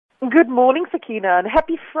Good morning, Sakina, and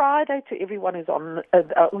happy Friday to everyone who's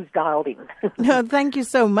dialed in. No, thank you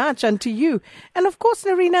so much, and to you. And of course,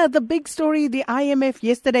 Nerina, the big story, the IMF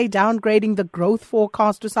yesterday downgrading the growth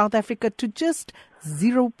forecast to South Africa to just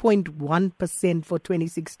 0.1% for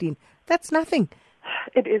 2016. That's nothing.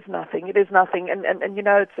 It is nothing. It is nothing. And you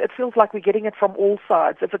know, it feels like we're getting it from all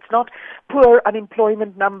sides. If it's not poor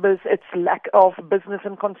unemployment numbers, it's lack of business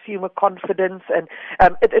and consumer confidence. And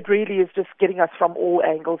it really is just getting us from all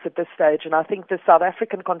angles at this stage. And I think the South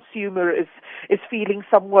African consumer is feeling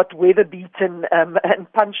somewhat weather-beaten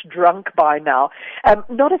and punch-drunk by now.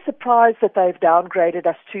 Not a surprise that they've downgraded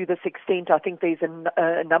us to this extent. I think there's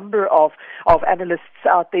a number of analysts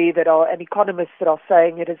out there and economists that are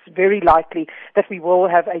saying it is very likely that we will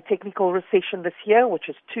have a technical recession this year, which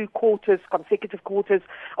is 2 consecutive quarters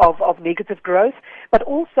of negative growth, but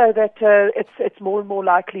also that it's more and more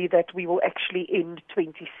likely that we will actually end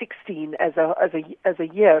 2016 as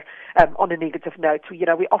a year on a negative note.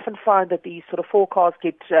 We often find that these sort of forecasts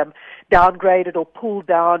get downgraded or pulled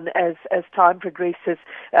down as time progresses.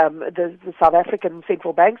 The South African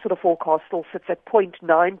Central Bank sort of forecast still sits at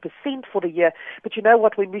 0.9% for the year, but you know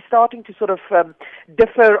what? When we're starting to sort of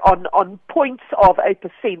differ on points of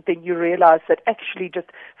 8%, then you realize that actually just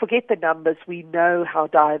forget the numbers. We know how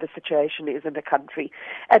dire the situation is in the country.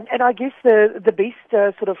 And I guess the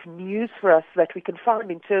best sort of news for us that we can find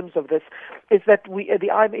in terms of this is that the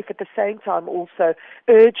IMF at the same time also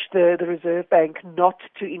urged the Reserve Bank not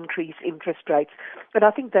to increase interest rates. And I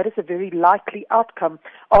think that is a very likely outcome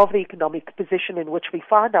of the economic position in which we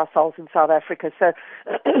find ourselves in South Africa. So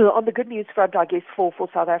on the good news front, I guess for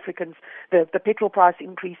South Africans, the petrol price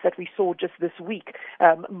increase that we saw just this week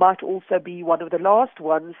might also be one of the last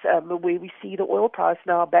ones where we see the oil price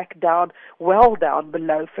now back down, well down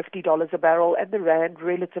below $50 a barrel, and the rand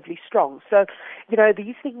relatively strong. So,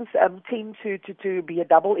 these things tend to be a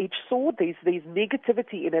double-edged sword. There's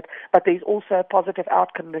negativity in it, but there's also a positive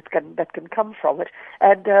outcome that can come from it.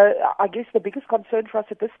 And I guess the biggest concern for us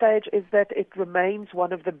at this stage is that it remains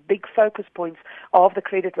one of the big focus points of the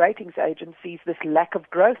credit ratings agencies, this lack of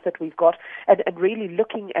growth that we've got, and really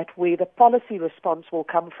looking at where the policy response will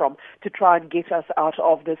come from to try and get us out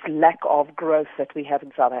of this lack of growth that we have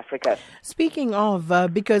in South Africa. Speaking of,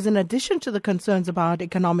 because in addition to the concerns about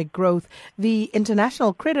economic growth, the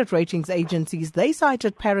international credit ratings agencies, they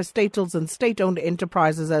cited parastatals and state-owned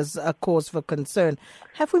enterprises as a cause for concern.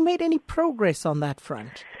 Have we made any progress on that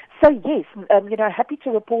front? So yes, happy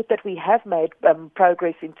to report that we have made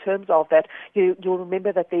progress in terms of that. You'll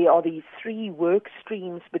remember that there are these 3 work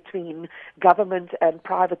streams between government and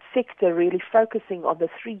private sector really focusing on the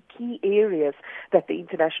 3 key areas that the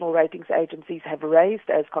international ratings agencies have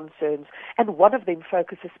raised as concerns. And one of them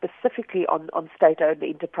focuses specifically on state-owned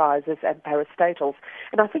enterprises and parastatals.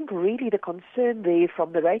 And I think really the concern there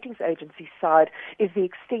from the ratings agency side is the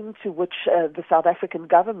extent to which the South African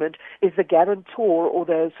government is the guarantor or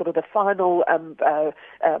the sort of the final,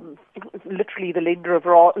 literally the lender of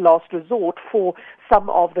last resort for some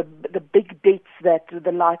of the big debts that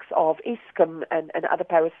the likes of Eskom and other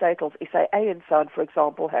parastatals, SAA and so on, for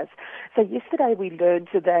example, has. So yesterday we learned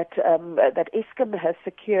that Eskom has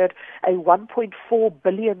secured a $1.4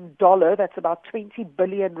 billion, that's about 20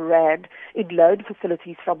 billion rand, in loan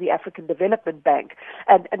facilities from the African Development Bank.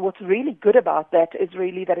 And what's really good about that is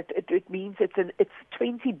really that it means it's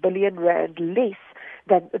 20 billion rand less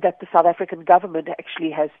that the South African government actually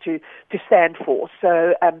has to stand for.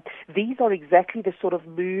 So these are exactly the sort of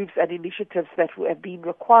moves and initiatives that have been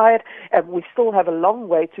required. We still have a long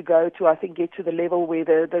way to go to, I think, get to the level where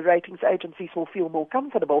the ratings agencies will feel more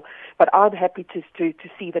comfortable. But I'm happy to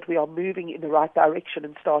see that we are moving in the right direction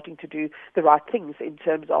and starting to do the right things in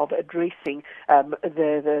terms of addressing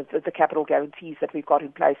the capital guarantees that we've got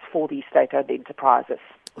in place for these state-owned enterprises.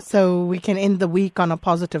 So we can end the week on a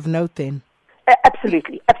positive note then?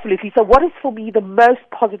 Absolutely, absolutely. So what is for me the most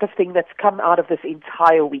positive thing that's come out of this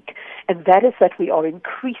entire week? And that is that we are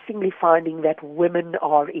increasingly finding that women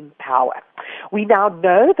are in power. We now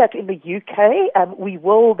know that in the UK,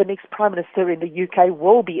 the next Prime Minister in the UK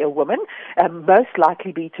will be a woman, most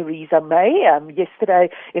likely be Theresa May. Yesterday,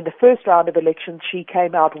 in the first round of elections, she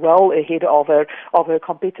came out well ahead of her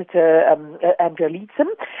competitor, Andrea Leadsom.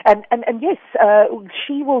 And yes,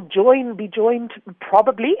 she will be joined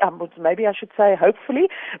probably, maybe I should say hopefully,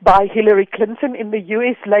 by Hillary Clinton in the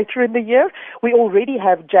US later in the year. We already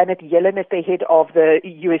have Janet Yellen at the head of the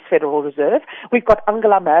US Federal Reserve. We've got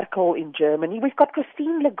Angela Merkel in Germany. we've got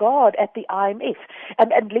Christine Lagarde at the IMF.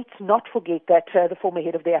 And let's not forget that the former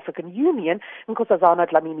head of the African Union, Nkosazana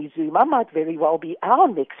Dlamini-Zuma, might very well be our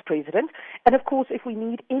next president. And of course, if we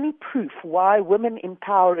need any proof why women in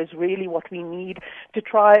power is really what we need to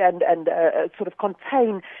try and sort of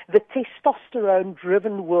contain the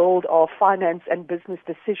testosterone-driven world of finance and business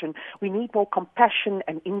decision, we need more compassion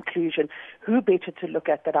and inclusion. Who better to look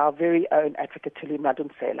at than our very own advocate Tuli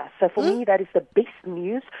Madonsela? So for me, that is the best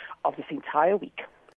news of this entire week.